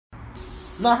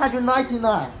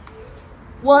999.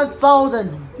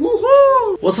 1000.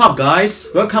 Woohoo! What's up guys?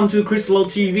 Welcome to Chris Low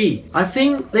TV. I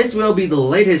think this will be the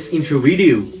latest intro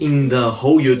video in the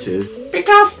whole YouTube.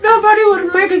 Because nobody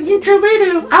would make an intro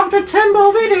video after 10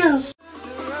 more videos.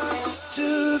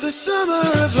 To the summer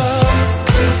of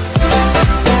love.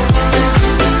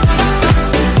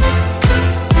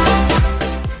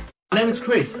 My name is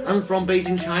Chris. I'm from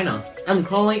Beijing, China. I'm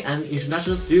currently an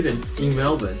international student in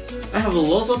Melbourne. I have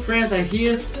lots of friends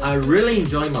here. I really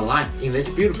enjoy my life in this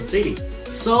beautiful city.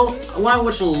 So when I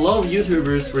watch a lot of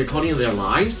YouTubers recording their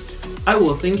lives, I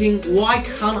was thinking, why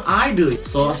can't I do it?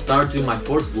 So I started doing my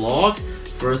first vlog,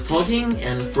 first talking,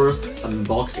 and first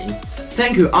unboxing.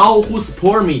 Thank you all who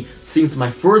support me since my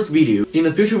first video. In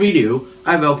the future video,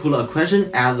 I will put a question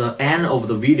at the end of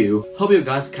the video. Hope you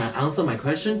guys can answer my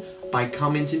question by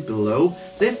commenting below.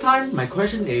 This time, my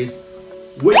question is,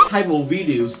 which type of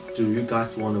videos do you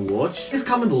guys want to watch? Please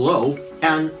comment below,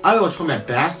 and I will try my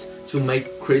best to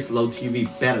make Chris Low TV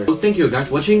better. So thank you guys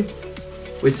for watching.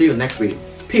 We'll see you next video.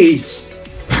 Peace!